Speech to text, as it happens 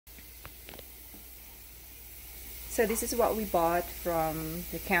So this is what we bought from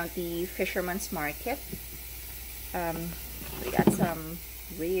the county fisherman's market. We got some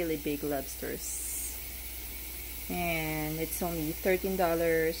really big lobsters, and it's only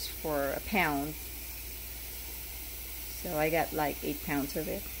 $13 for a pound. So I got like 8 pounds of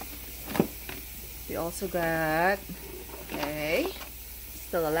it. We also got, okay,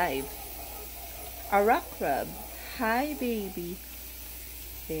 still alive, a rock crab. Hi baby,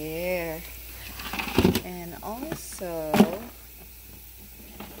 there. And also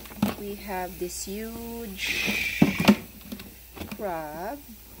we have this huge crab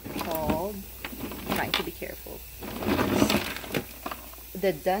called, I'm trying to be careful,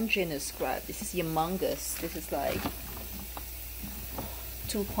 the dungeness crab. This is humongous. This is like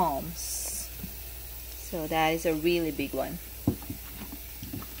 2 palms. So that is a really big one.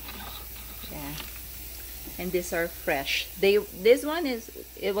 Yeah. And these are fresh. This one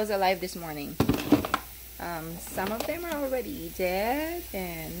it was alive this morning. Some of them are already dead,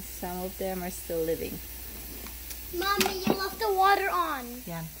 and some of them are still living. Mommy, you left the water on.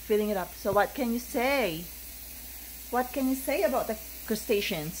 Yeah, filling it up. So what can you say? What can you say about the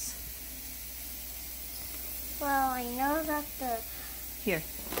crustaceans? Well, I know that Here.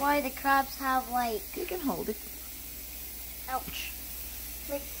 why the crabs have like... You can hold it. Ouch.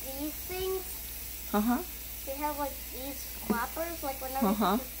 Like these things. Uh-huh. They have like these flappers, like whenever you put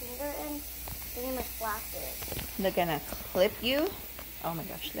your finger in, they're gonna flap it. They're gonna clip you. Oh my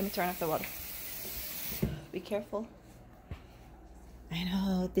gosh, let me turn off the water. Be careful. I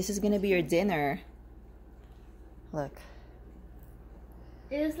know, this is gonna be your dinner. Look.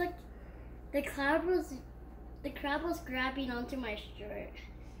 It was like the crab was grabbing onto my shirt.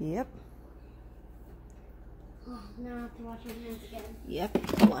 Yep. Oh, now I have to wash my hands again.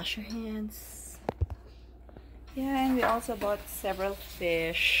 Yep, wash your hands. Yeah, and we also bought several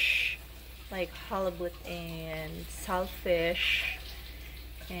fish, like halibut and saltfish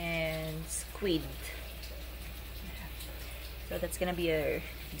and squid. So that's gonna be our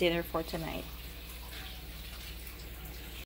dinner for tonight.